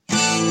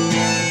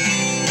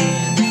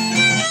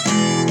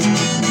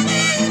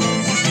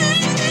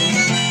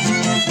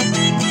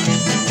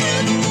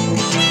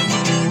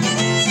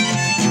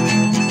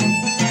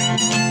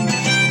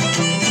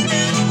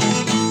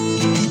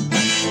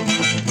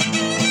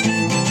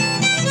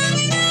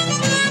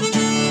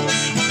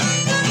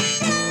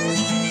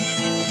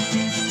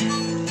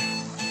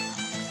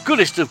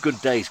Goodest of good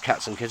days,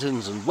 cats and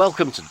kittens, and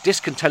welcome to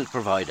Discontent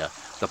Provider,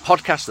 the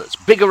podcast that's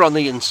bigger on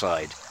the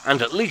inside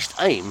and at least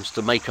aims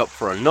to make up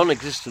for a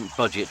non-existent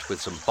budget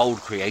with some bold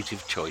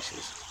creative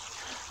choices.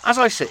 As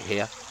I sit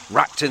here,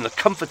 wrapped in the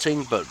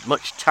comforting but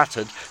much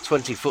tattered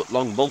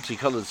 20-foot-long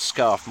multicoloured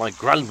scarf my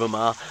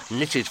grandmama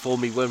knitted for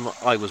me when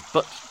I was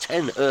but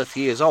 10 Earth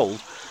years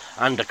old,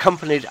 and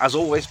accompanied as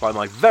always by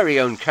my very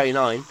own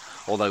canine,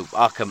 although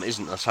Arkham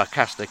isn't a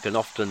sarcastic and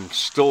often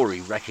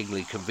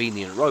story-wreckingly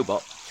convenient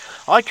robot,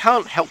 I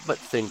can't help but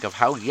think of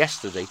how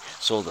yesterday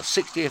saw the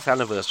 60th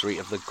anniversary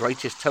of the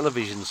greatest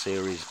television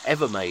series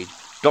ever made,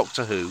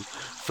 Doctor Who,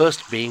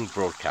 first being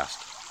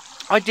broadcast.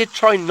 I did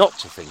try not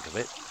to think of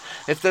it.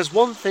 If there's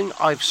one thing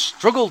I've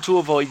struggled to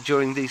avoid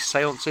during these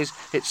seances,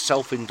 it's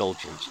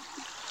self-indulgence.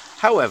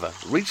 However,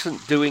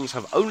 recent doings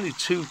have only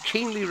too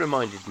keenly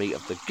reminded me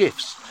of the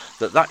gifts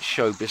that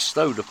show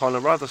bestowed upon a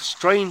rather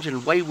strange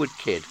and wayward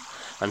kid,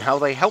 and how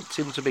they helped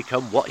him to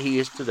become what he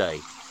is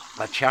today.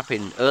 A chap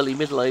in early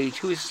middle age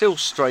who is still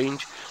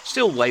strange,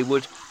 still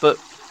wayward, but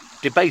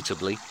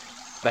debatably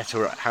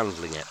better at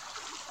handling it.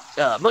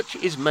 Much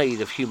is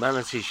made of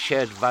humanity's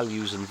shared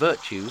values and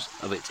virtues,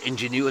 of its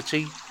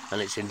ingenuity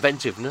and its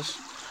inventiveness,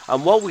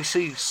 and while we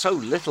see so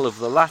little of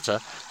the latter,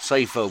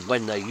 save for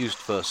when they're used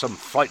for some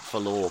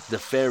frightful or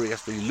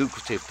nefariously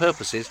lucrative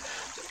purposes,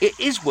 it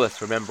is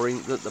worth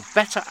remembering that the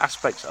better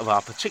aspects of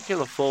our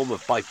particular form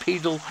of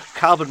bipedal,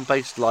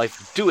 carbon-based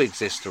life do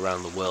exist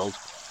around the world,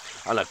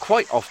 and are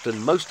quite often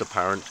most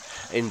apparent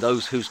in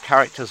those whose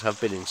characters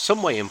have been in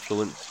some way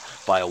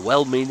influenced by a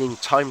well-meaning,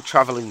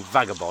 time-travelling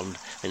vagabond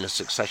in a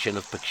succession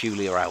of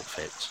peculiar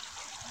outfits.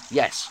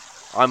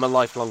 Yes, I'm a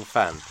lifelong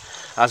fan,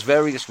 as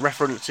various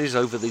references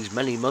over these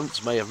many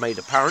months may have made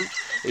apparent,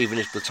 even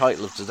if the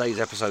title of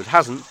today's episode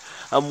hasn't,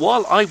 and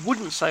while I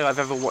wouldn't say I've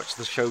ever watched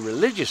the show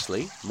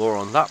religiously, more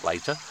on that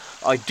later,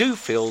 I do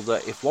feel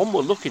that if one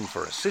were looking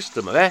for a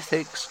system of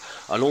ethics,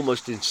 an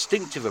almost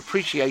instinctive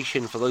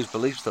appreciation for those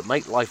beliefs that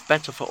make life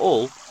better for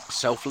all,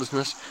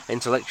 selflessness,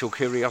 intellectual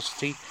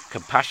curiosity,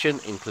 compassion,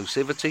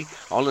 inclusivity,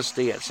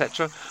 honesty,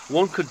 etc.,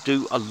 one could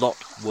do a lot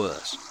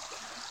worse.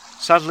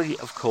 Sadly,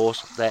 of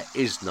course, there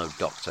is no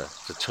doctor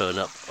to turn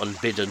up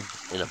unbidden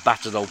in a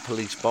battered old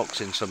police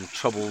box in some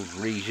troubled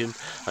region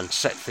and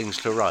set things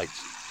to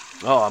rights.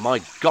 Oh my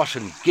gosh,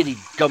 and giddy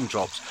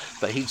gumdrops,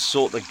 but he'd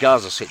sort the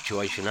Gaza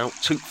situation out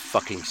too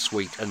fucking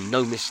sweet, and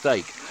no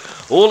mistake.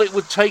 All it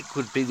would take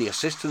would be the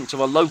assistance of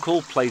a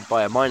local, played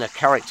by a minor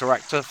character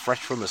actor,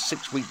 fresh from a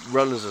 6-week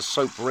run as a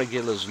soap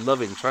regular's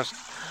love interest,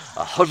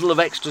 a huddle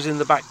of extras in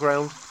the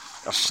background,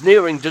 a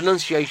sneering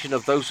denunciation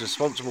of those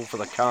responsible for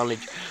the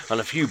carnage, and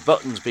a few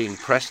buttons being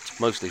pressed,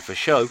 mostly for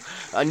show,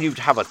 and you'd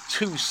have a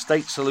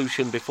two-state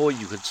solution before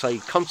you could say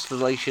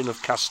constellation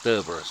of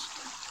Casterbarus.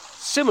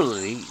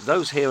 Similarly,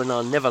 those here in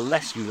our never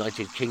less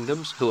United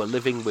Kingdoms who are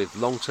living with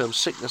long-term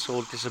sickness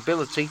or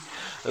disability,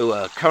 who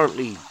are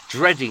currently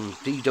dreading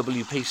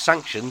DWP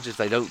sanctions if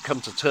they don't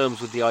come to terms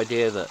with the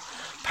idea that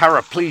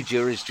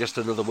paraplegia is just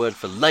another word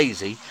for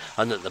lazy,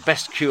 and that the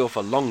best cure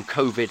for long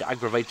COVID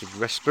aggravated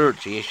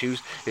respiratory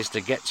issues is to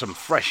get some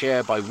fresh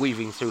air by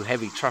weaving through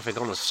heavy traffic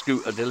on a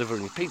scooter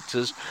delivering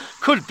pizzas,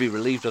 could be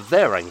relieved of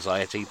their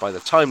anxiety by the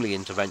timely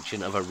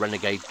intervention of a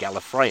renegade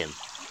Gallifreyan.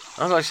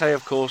 As I say,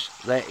 of course,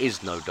 there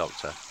is no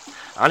doctor,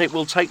 and it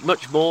will take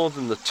much more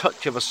than the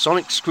touch of a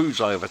sonic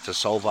screwdriver to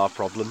solve our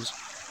problems.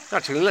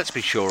 Actually, let's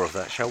be sure of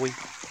that, shall we?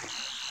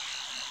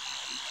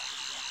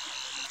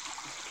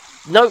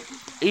 No,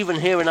 even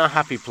here in our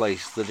happy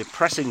place, the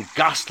depressing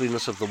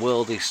ghastliness of the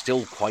world is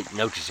still quite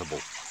noticeable.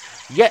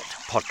 Yet,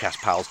 podcast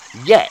pals,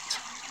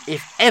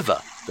 if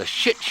ever, the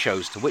shit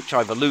shows to which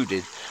I've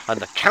alluded, and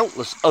the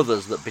countless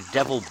others that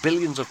bedevil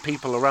billions of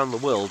people around the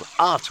world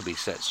are to be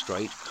set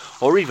straight,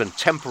 or even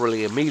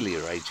temporarily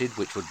ameliorated,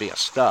 which would be a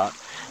start,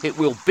 it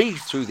will be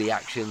through the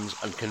actions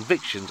and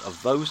convictions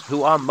of those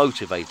who are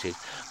motivated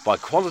by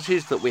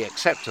qualities that we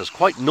accept as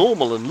quite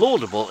normal and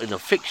laudable in a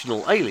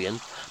fictional alien,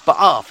 but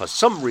are, for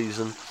some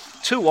reason,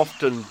 too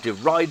often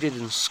derided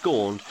and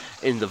scorned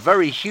in the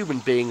very human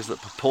beings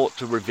that purport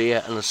to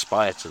revere and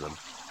aspire to them.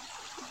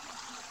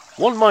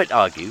 One might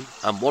argue,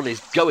 and one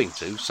is going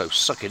to, so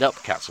suck it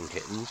up, cats and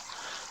kittens,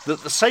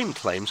 that the same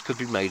claims could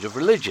be made of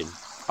religion,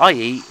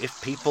 i.e.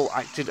 if people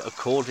acted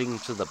according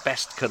to the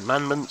best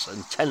commandments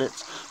and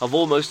tenets of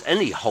almost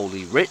any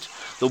holy writ,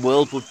 the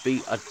world would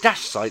be a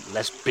dash sight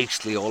less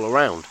beastly all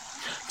around.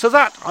 To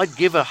that I'd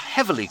give a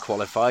heavily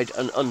qualified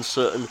and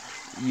uncertain,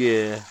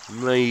 yeah,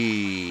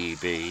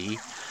 maybe,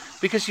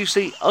 because you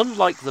see,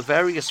 unlike the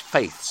various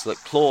faiths that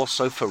claw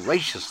so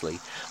voraciously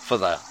for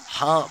the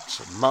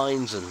hearts,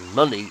 minds and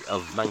money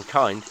of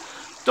mankind,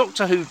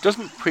 Doctor Who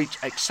doesn't preach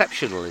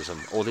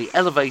exceptionalism or the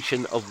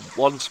elevation of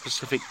one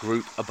specific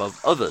group above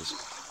others.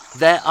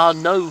 There are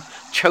no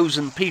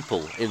chosen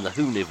people in the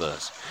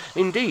Whoniverse.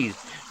 Indeed,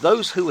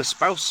 those who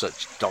espouse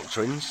such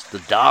doctrines, the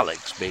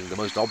Daleks being the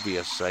most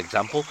obvious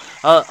example,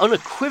 are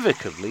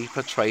unequivocally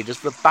portrayed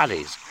as the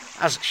baddies,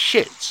 as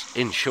shits,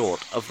 in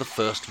short, of the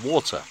first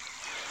water.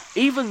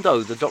 Even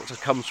though the Doctor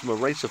comes from a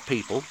race of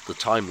people, the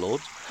Time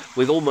Lords,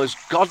 with almost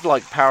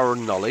godlike power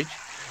and knowledge,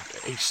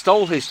 he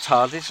stole his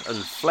TARDIS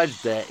and fled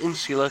their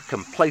insular,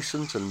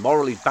 complacent and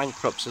morally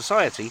bankrupt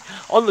society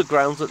on the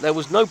grounds that there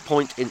was no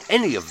point in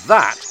any of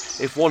that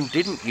if one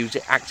didn't use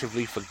it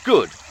actively for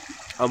good.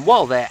 And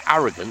while their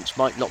arrogance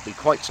might not be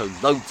quite so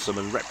loathsome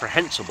and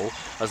reprehensible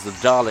as the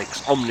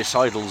Daleks'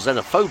 omnicidal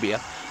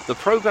xenophobia, the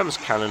programme's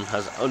canon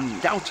has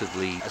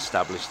undoubtedly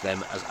established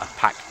them as a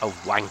pack of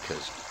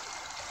wankers.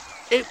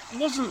 It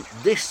wasn't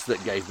this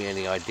that gave me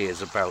any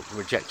ideas about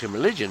rejecting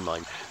religion,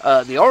 mind.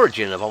 The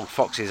origin of old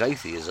Fox's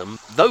atheism,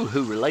 though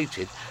who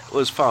related,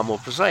 was far more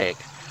prosaic.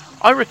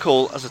 I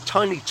recall as a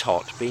tiny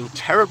tot being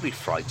terribly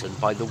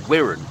frightened by the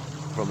Wirren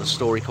from a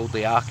story called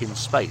The Ark in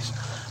Space.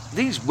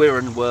 These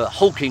Wirren were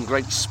hulking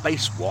great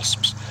space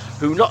wasps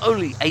who not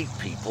only ate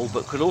people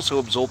but could also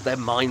absorb their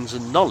minds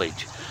and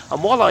knowledge.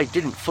 And while I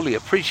didn't fully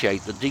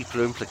appreciate the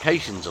deeper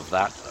implications of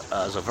that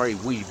as a very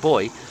wee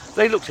boy,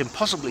 they looked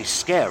impossibly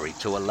scary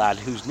to a lad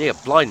whose near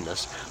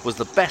blindness was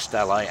the best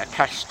ally a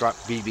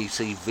cash-strapped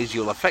BBC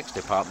visual effects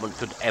department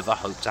could ever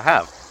hope to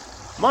have.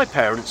 My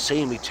parents,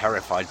 seeing me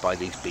terrified by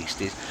these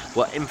beasties,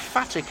 were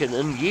emphatic and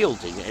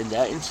unyielding in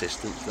their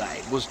insistence that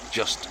it was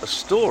just a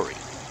story,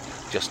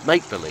 just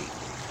make-believe.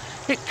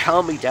 It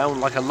calmed me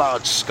down like a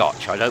large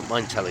scotch, I don't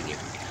mind telling you.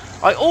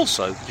 I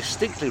also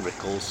distinctly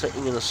recall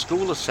sitting in a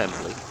school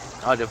assembly,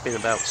 I'd have been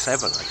about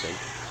 7 I think,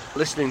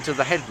 listening to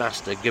the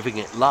headmaster giving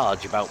it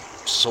large about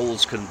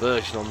Saul's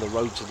conversion on the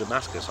road to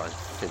Damascus, I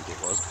think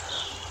it was,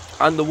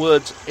 and the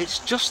words, "It's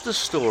just a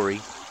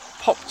story,"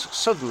 popped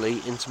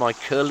suddenly into my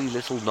curly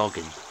little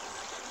noggin.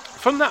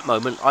 From that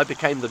moment I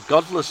became the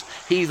godless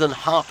heathen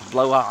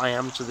heart-blower I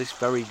am to this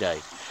very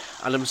day,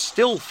 and am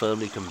still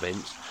firmly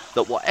convinced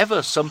that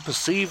whatever some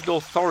perceived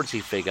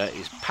authority figure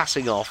is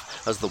passing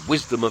off as the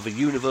wisdom of a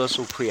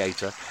universal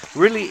creator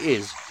really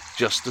is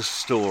just a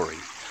story,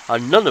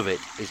 and none of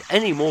it is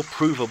any more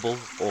provable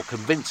or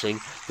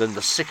convincing than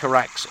the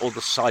Sycorax or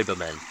the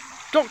Cybermen.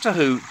 Doctor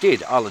Who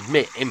did, I'll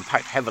admit,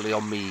 impact heavily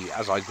on me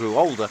as I grew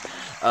older,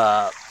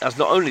 as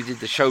not only did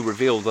the show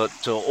reveal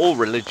that all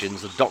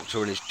religions the Doctor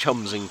and his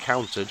chums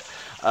encountered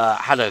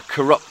had a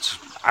corrupt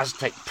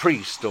Aztec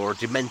priest or a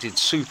demented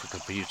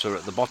supercomputer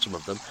at the bottom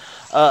of them,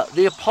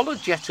 the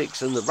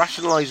apologetics and the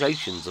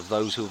rationalizations of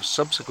those who have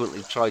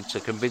subsequently tried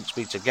to convince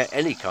me to get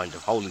any kind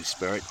of Holy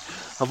Spirit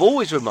have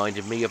always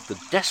reminded me of the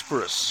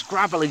desperate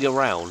scrabbling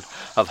around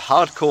of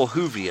hardcore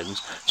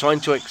Whovians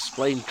trying to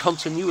explain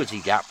continuity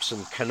gaps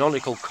and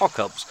canonical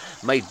cock-ups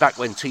made back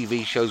when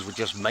TV shows were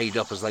just made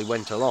up as they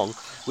went along,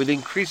 with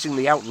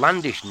increasingly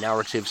outlandish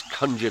narratives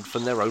conjured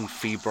from their own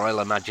febrile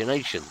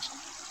imaginations.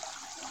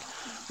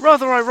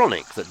 Rather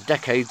ironic that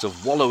decades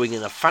of wallowing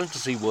in a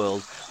fantasy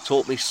world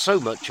taught me so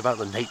much about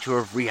the nature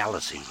of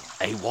reality.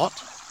 Eh,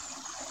 what?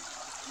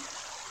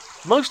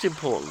 Most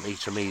importantly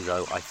to me,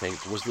 though, I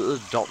think, was that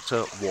the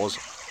Doctor was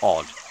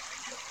odd.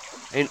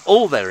 In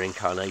all their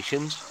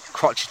incarnations,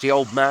 crotchety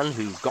old man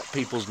who got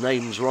people's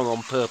names wrong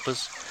on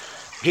purpose,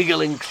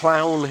 giggling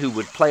clown who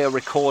would play a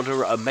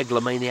recorder at a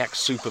megalomaniac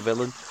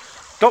supervillain,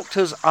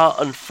 Doctors are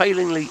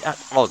unfailingly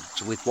at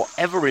odds with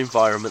whatever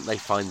environment they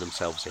find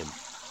themselves in.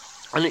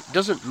 And it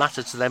doesn't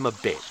matter to them a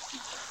bit.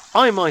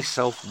 I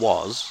myself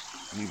was,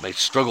 you may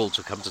struggle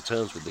to come to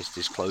terms with this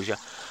disclosure,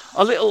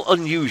 a little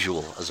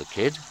unusual as a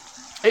kid.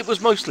 It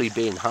was mostly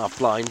being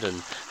half-blind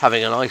and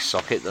having an eye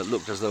socket that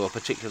looked as though a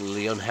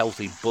particularly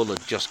unhealthy bull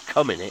had just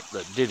come in it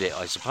that did it,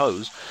 I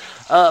suppose.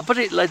 But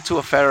it led to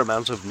a fair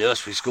amount of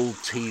nursery school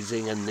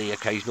teasing and the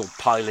occasional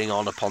piling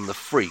on upon the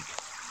freak.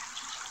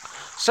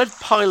 Said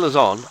pilers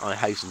on, I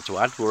hasten to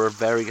add, were of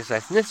various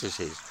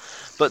ethnicities,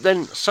 but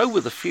then so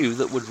were the few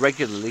that would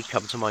regularly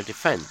come to my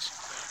defence.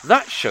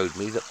 That showed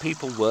me that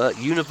people were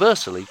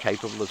universally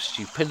capable of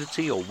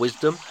stupidity or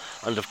wisdom,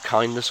 and of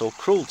kindness or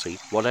cruelty,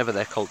 whatever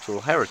their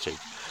cultural heritage.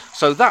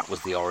 So that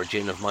was the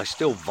origin of my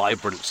still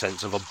vibrant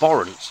sense of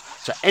abhorrence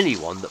to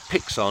anyone that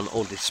picks on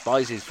or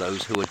despises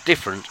those who are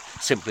different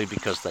simply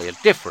because they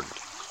are different.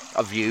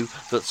 A view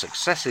that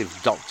successive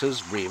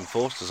Doctors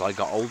reinforced as I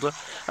got older,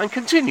 and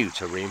continue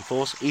to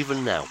reinforce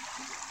even now.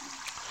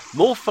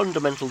 More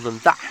fundamental than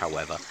that,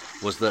 however,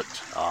 was that,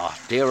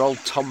 dear old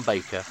Tom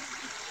Baker,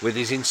 with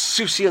his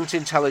insouciant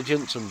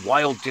intelligence and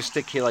wild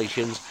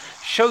gesticulations,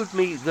 showed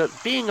me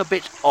that being a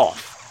bit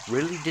off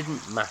really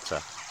didn't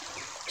matter.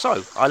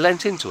 So I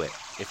leant into it,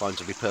 if I'm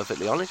to be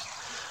perfectly honest.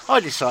 I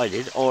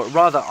decided, or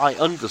rather I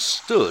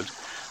understood,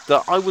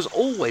 that I was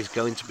always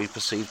going to be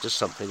perceived as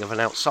something of an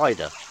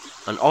outsider,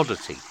 an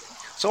oddity,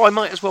 so I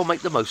might as well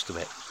make the most of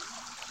it.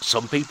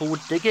 Some people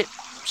would dig it,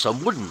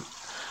 some wouldn't.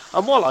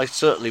 And while I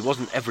certainly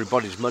wasn't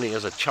everybody's money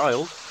as a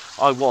child,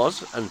 I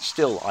was, and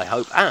still I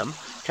hope am,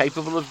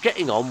 capable of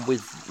getting on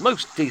with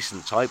most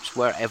decent types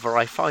wherever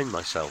I find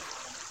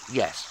myself.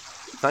 Yes,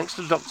 thanks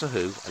to Doctor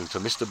Who, and to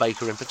Mr.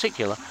 Baker in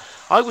particular,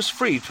 I was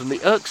freed from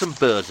the irksome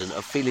burden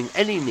of feeling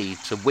any need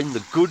to win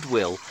the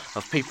goodwill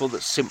of people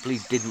that simply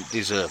didn't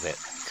deserve it.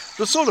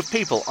 The sort of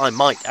people, I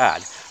might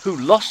add, who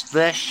lost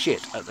their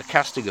shit at the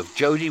casting of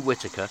Jodie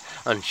Whittaker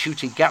and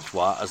Ncuti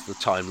Gatwa as the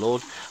Time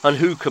Lord, and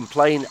who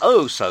complain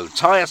oh so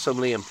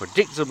tiresomely and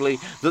predictably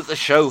that the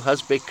show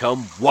has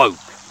become woke.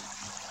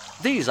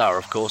 These are,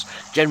 of course,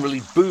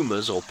 generally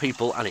boomers or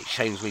people, and it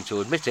shames me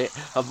to admit it,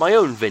 of my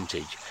own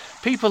vintage.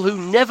 People who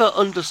never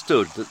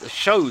understood that the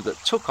show that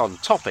took on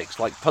topics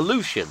like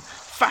pollution,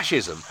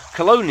 fascism,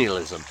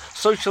 colonialism,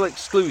 social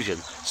exclusion,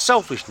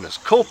 selfishness,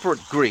 corporate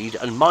greed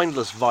and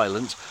mindless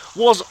violence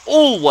was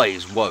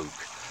always woke,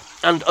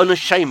 and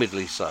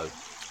unashamedly so.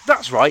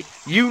 That's right,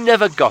 you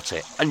never got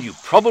it, and you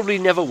probably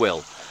never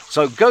will.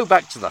 So go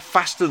back to the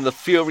Fast and the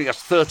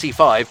Furious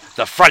 35,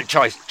 the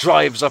franchise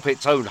drives up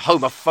its own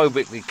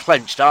homophobically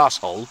clenched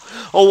arsehole,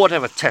 or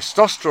whatever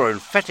testosterone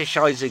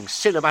fetishizing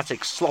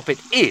cinematic slop it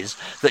is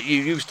that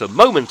you use to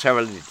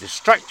momentarily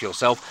distract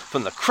yourself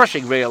from the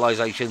crushing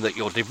realization that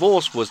your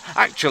divorce was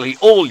actually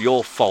all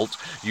your fault,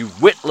 you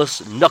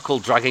witless,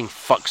 knuckle-dragging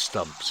fuck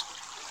stumps.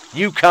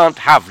 You can't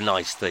have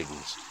nice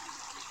things.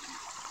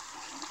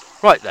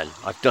 Right then,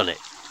 I've done it.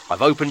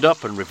 I've opened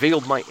up and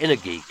revealed my inner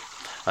geek.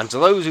 And to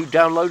those who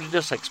downloaded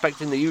us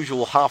expecting the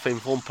usual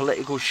half-informed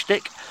political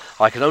shtick,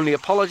 I can only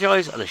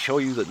apologise and assure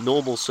you that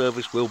normal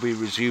service will be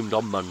resumed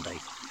on Monday.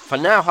 For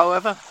now,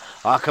 however,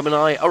 Arkham and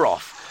I are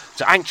off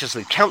to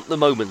anxiously count the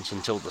moments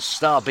until the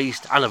Star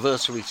Beast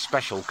anniversary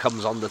special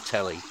comes on the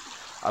telly,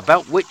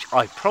 about which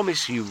I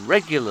promise you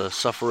regular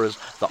sufferers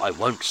that I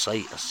won't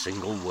say a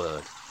single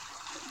word.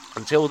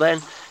 Until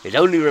then, it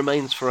only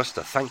remains for us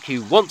to thank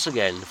you once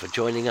again for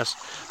joining us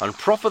and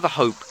proffer the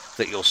hope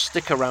that you'll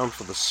stick around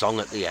for the song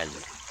at the end.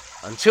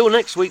 Until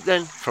next week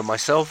then, from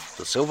myself,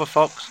 the Silver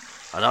Fox,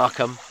 and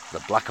Arkham, the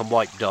Black and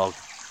White Dog,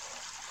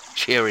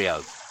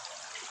 cheerio.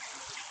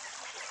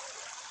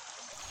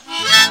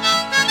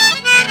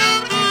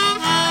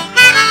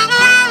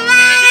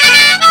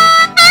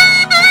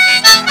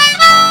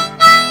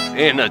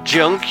 In a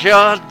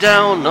junkyard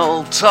down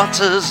Old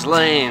Totter's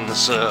Lane,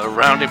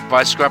 surrounded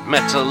by scrap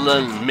metal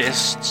and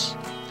mists,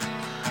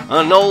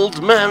 an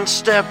old man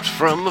stepped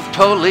from a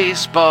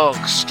police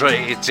box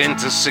straight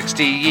into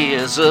 60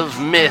 years of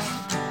myth.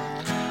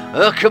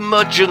 A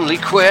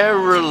curmudgeonly,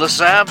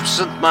 querulous,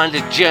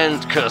 absent-minded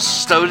gent,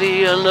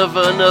 custodian of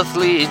an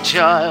earthly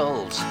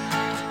child.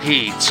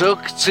 He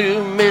took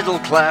to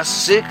middle-class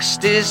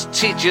 60s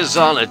teachers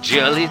on a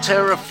journey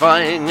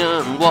terrifying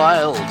and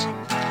wild.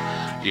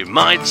 You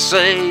might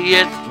say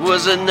it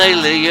was an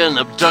alien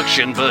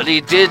abduction, but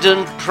he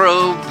didn't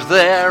probe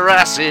their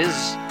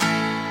asses.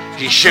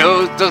 He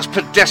showed those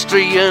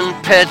pedestrian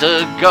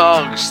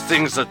pedagogues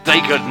things that they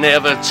could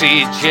never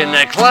teach in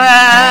their classes.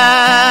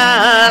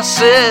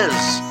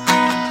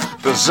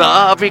 The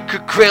Zabi,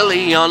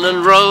 Ququilion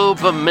and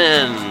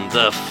Robermen,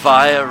 the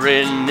fire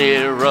in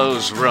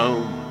Nero's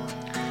Rome.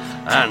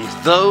 And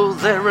though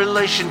their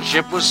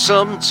relationship was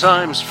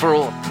sometimes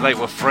fraught, they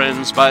were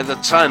friends by the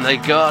time they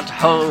got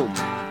home.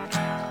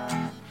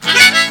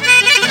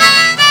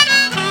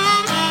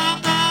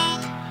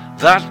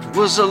 That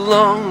was a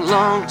long,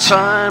 long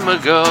time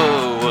ago,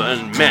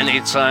 and many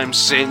times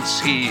since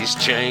he's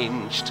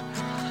changed.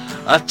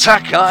 A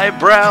tack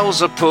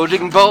eyebrows, a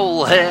pudding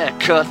bowl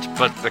haircut,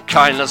 but the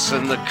kindness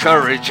and the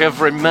courage have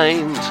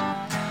remained.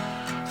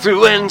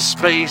 Through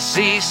space,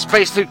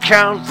 through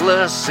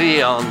countless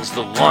eons,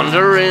 the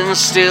wandering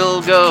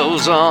still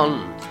goes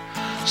on,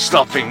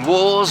 stopping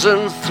wars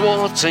and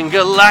thwarting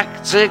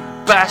galactic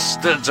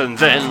bastards, and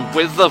then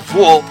with the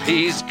Vworp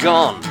he's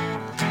gone.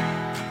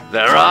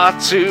 There are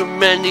too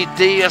many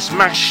Deus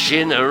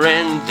Machina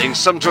endings,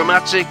 some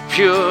dramatic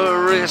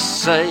purists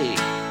say,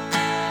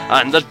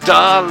 and the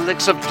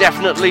Daleks have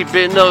definitely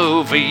been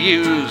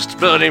overused,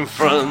 but in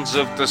front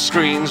of the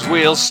screens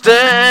we'll stay.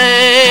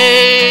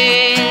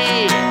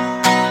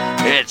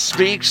 It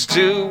speaks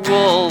to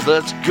all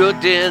that's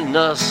good in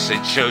us,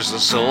 it shows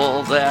us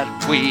all that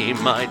we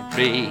might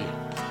be.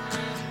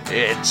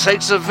 It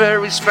takes a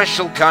very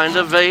special kind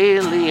of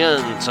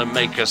alien to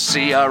make us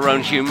see our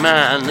own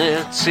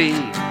humanity.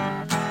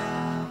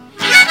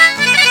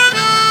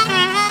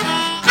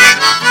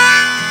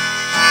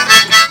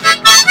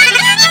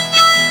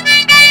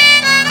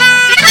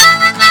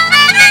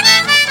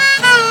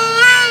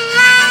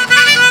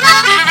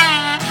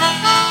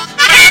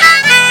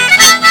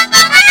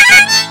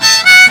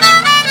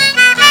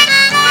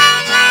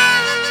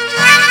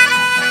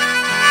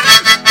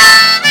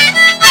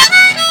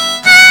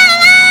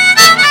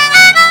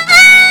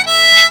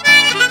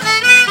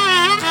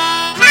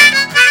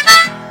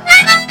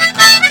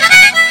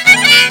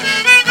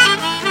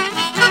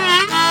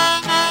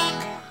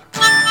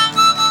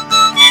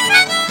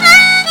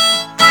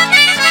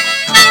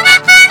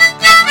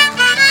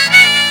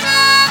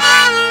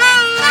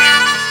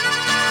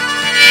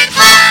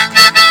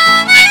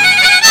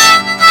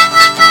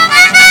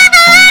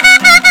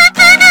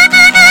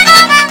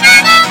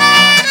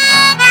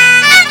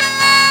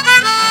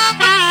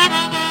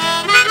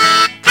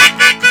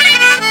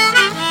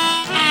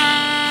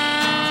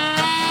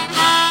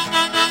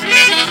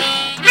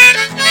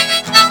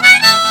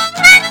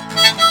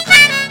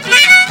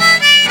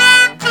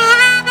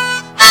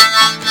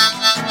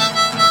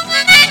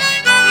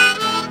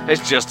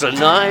 just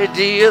an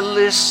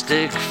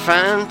idealistic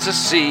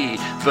fantasy,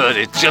 but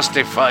it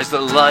justifies the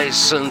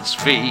license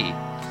fee.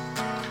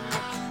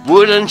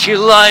 Wouldn't you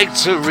like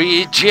to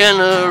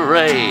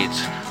regenerate?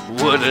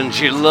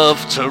 Wouldn't you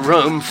love to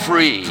roam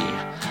free?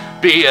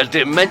 Be a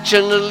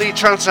dimensionally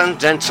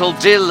transcendental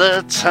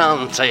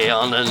dilettante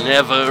on a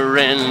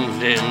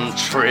never-ending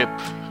trip,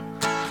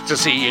 to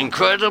see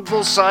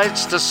incredible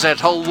sights, to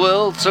set whole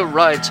world to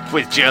rights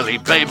with jelly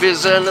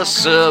babies and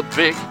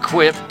acerbic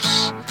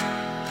quips.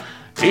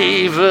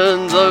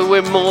 Even though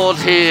we're moored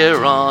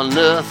here on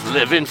Earth,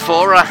 living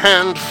for a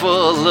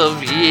handful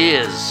of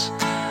years,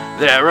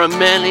 there are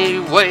many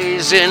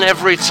ways in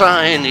every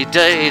tiny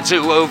day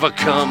to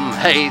overcome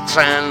hate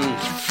and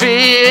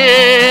fear.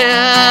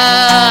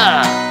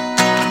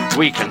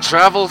 We can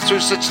travel through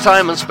such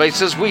time and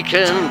space as we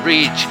can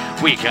reach.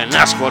 We can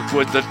ask, what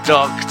would the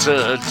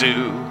doctor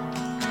do?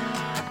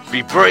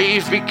 Be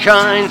brave, be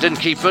kind, and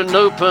keep an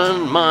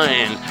open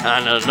mind,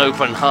 and an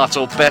open heart,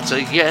 or better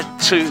yet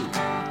two.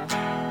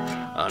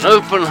 An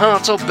open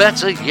heart, or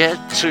better yet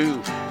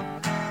two.